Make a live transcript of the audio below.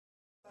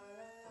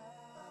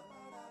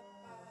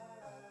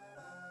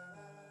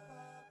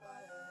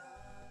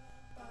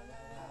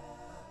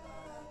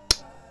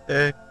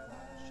Hey,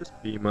 it's just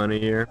B Money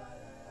here.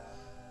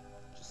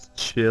 Just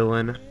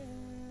chilling,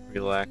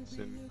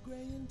 relaxing,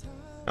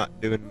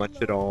 not doing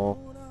much at all.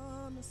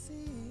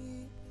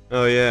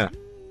 Oh yeah,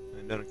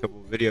 I've done a couple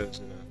of videos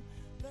and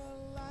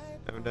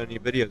haven't done any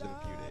videos in a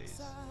few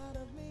days.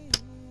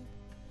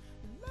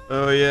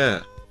 Oh yeah,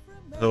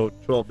 the whole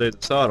 12 days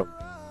of Sodom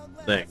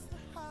thing.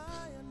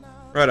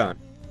 Right on,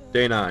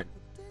 day 9.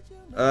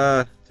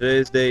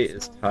 Today's date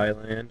is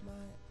Thailand.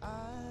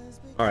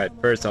 Alright,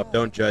 first off,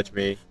 don't judge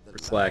me for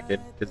slacking,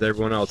 because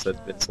everyone else has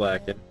been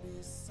slacking.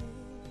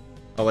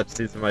 I'll let you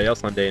see somebody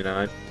else on day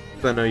 9,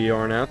 because I know you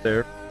aren't out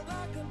there.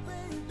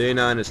 Day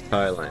 9 is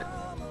Thailand.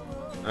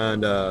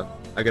 And, I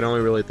can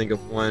only really think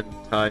of one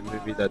Thai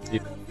movie that's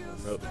even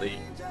remotely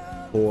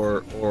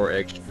poor or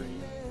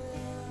extreme.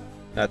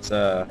 That's,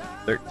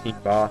 13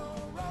 Baht,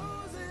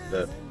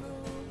 the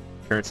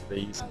currency they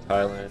use in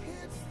Thailand.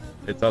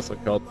 It's also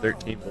called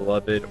 13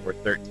 Beloved or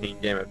 13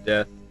 Game of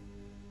Death.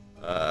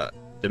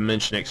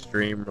 Dimension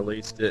Extreme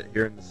released it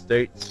here in the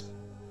States.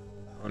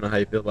 I don't know how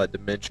you feel about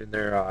Dimension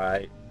there,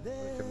 when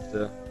it comes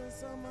to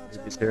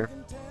movies here.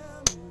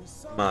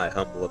 My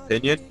humble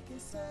opinion.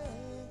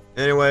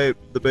 Anyway,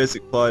 the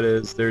basic plot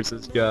is there's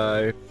this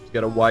guy, he's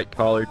got a white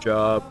collar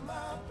job.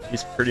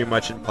 He's pretty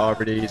much in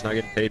poverty, he's not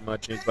getting paid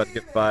much, and he's about to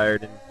get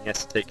fired, and he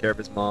has to take care of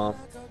his mom.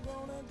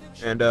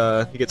 And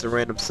he gets a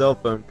random cell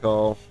phone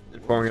call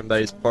informing him that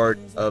he's part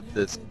of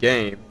this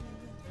game,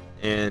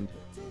 and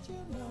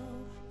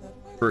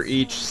for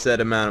each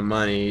set amount of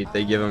money,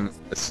 they give him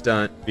a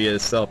stunt via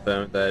his cell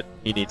phone that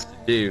he needs to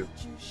do,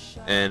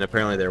 and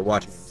apparently they're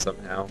watching him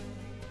somehow.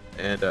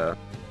 And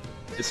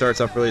it starts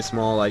off really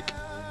small, like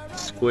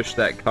squish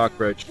that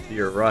cockroach to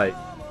your right,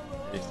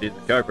 and he sees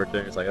the cockroach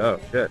and he's like, oh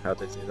shit, how'd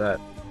they see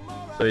that?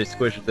 So he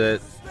squishes it,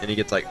 and he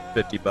gets like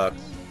 50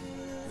 bucks.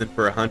 And then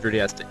for 100 he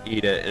has to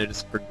eat it, and it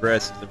just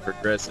progresses and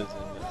progresses.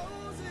 And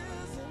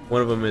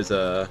one of them is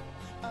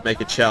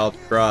make a child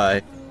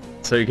cry.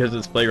 So he goes to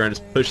this playground and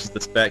just pushes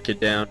this fat kid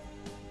down.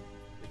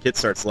 The kid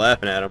starts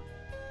laughing at him,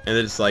 and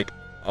then just like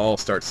all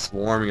starts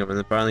swarming him, and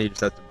then finally he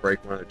just has to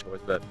break one of their toys.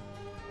 But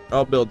it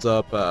all builds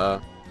up.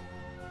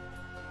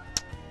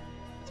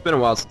 It's been a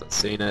while since I've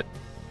seen it,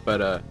 but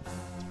it's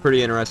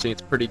pretty interesting.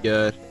 It's pretty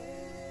good.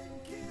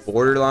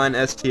 Borderline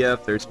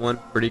STF. There's one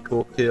pretty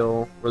cool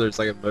kill where there's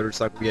like a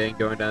motorcycle gang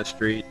going down the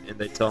street, and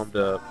they tell him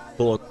to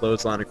pull a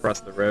clothesline across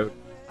the road.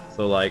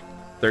 So like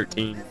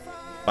 13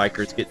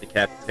 bikers get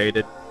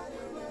decapitated.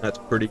 That's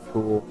pretty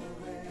cool.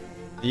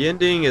 The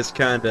ending is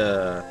kind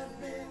of...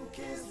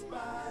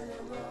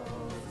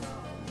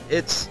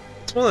 It's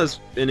one of those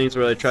endings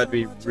where they try to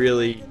be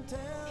really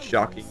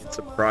shocking and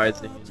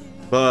surprising,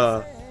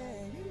 but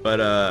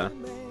they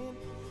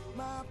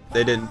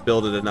didn't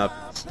build it enough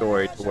in the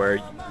story to where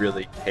you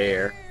really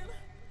care.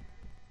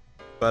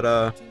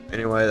 But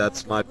anyway,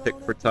 that's my pick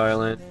for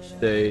Thailand,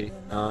 day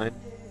 9,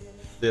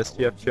 the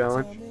STF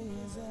challenge.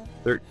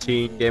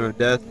 13 Game of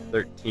Death,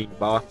 13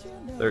 Baht,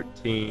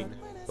 13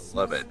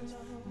 Beloved.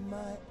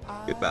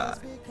 Goodbye.